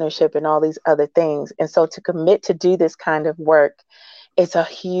business partnership and all these other things. And so to commit to do this kind of work, it's a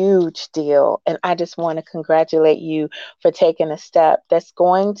huge deal. And I just want to congratulate you for taking a step that's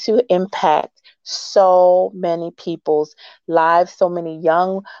going to impact so many people's lives, so many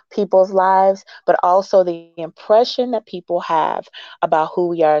young people's lives, but also the impression that people have about who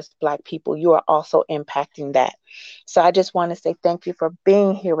we are as Black people. You are also impacting that. So I just want to say thank you for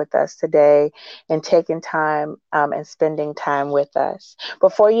being here with us today and taking time and spending time with us.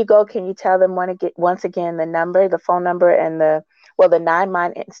 Before you go, can you tell them once again the phone number, and the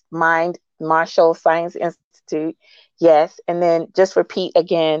 9Mind Marshall Science Institute? Yes. And then just repeat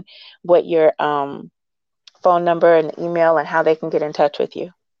again what your phone number and email and how they can get in touch with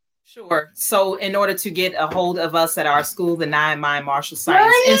you. Sure. So in order to get a hold of us at our school, the 9Mind Marshall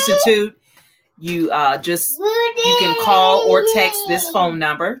Science Institute, you can call or text this phone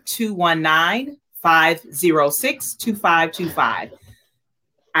number, 219-506-2525.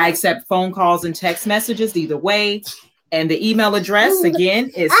 I accept phone calls and text messages either way. And the email address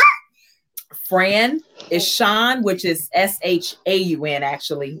again is Fran is Sean, which is SHAUN.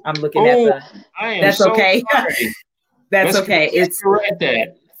 Actually, I'm looking at the. That's so okay. That's okay. It's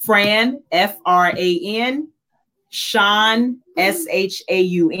that. Fran FRAN, Sean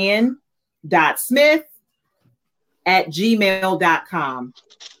SHAUN .smith@gmail.com,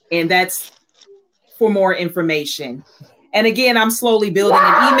 and that's for more information. And again, I'm slowly building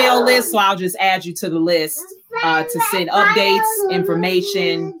an email list, so I'll just add you to the list to send updates,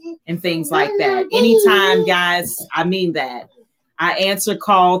 information, and things like that. Anytime, guys, I mean that. I answer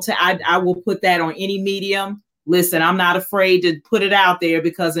call I will put that on any medium. Listen, I'm not afraid to put it out there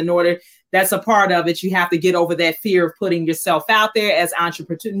because that's a part of it. You have to get over that fear of putting yourself out there. As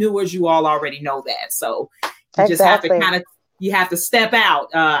entrepreneurs, you all already know that. So you just have to you have to step out.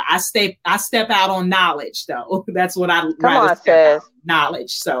 I step out on knowledge, though. That's what I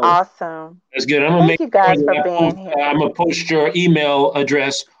knowledge. So awesome. That's good. I'm gonna Thank you guys for being here. I'm gonna post your email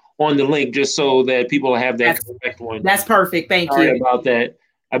address on the link just so that people have that correct one. That's perfect. Thank you. About that.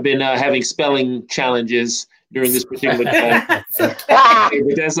 I've been having spelling challenges during this particular time. But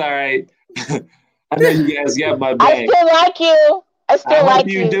that's all right. I know you guys got my back. I still like you. I hope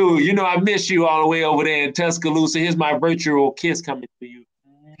you do. You know, I miss you all the way over there in Tuscaloosa. Here's my virtual kiss coming to you.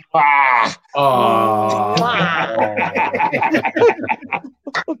 Ah. Oh.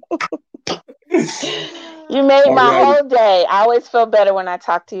 You made my whole day. I always feel better when I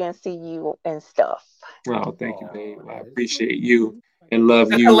talk to you and see you and stuff. Oh, thank you, babe. I appreciate you and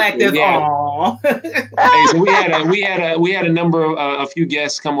love you. Collective. Hey, so we had a number of a few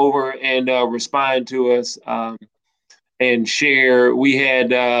guests come over and respond to us and share. We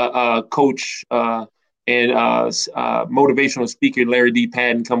had coach and motivational speaker Larry D.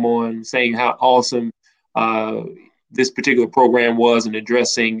 Patton come on saying how awesome this particular program was in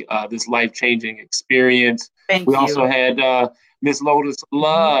addressing this life-changing experience. We also had Miss Lotus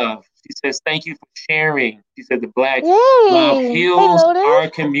Love. She says, thank you for sharing. She said the Black Love heals our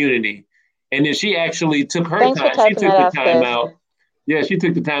community. And then she actually took her time. She took the time out. Yeah, she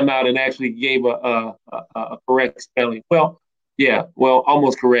took the time out and actually gave a correct spelling. Well,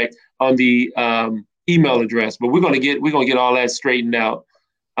 almost correct on the email address. But we're gonna get all that straightened out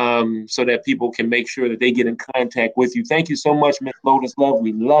so that people can make sure that they get in contact with you. Thank you so much, Miss Lotus Love.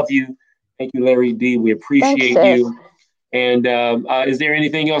 We love you. Thank you, Larry D. We appreciate you. And is there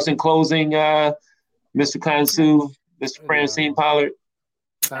anything else in closing, Mr. Kansu, Mr. Francine Pollard?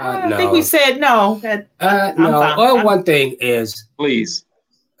 No. I think we said no. No. One thing is, please,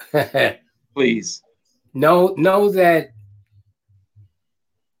 know that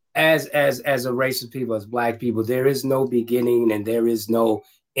as a race of people, as Black people, there is no beginning and there is no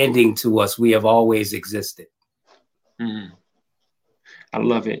ending to us. We have always existed. Mm-hmm. I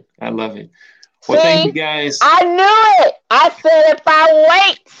love it. Well, thank you guys. I knew it. I said if I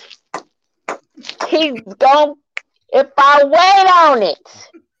wait on it,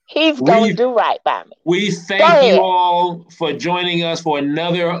 he's going to do right by me. We thank you all for joining us for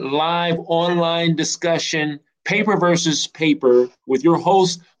another live online discussion, Paper versus Paper, with your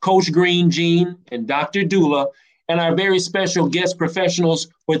host, Coach Green Jean and Dr. Dula, and our very special guest professionals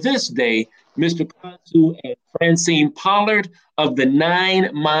for this day, Mr. Kansu and Francine Pollard of the Nine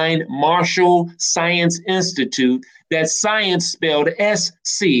Mind Marshall Science Institute. That's science spelled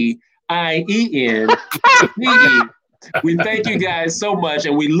SCIENCE. We thank you guys so much,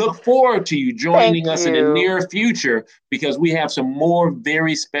 and we look forward to you joining us in the near future because we have some more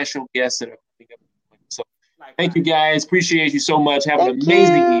very special guests that are coming up. So thank you guys. Appreciate you so much. Have an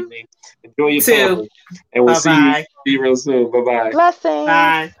amazing evening. Enjoy your family. And we'll see you real soon. Bye-bye. Blessings.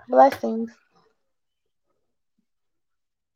 Bye. Blessings.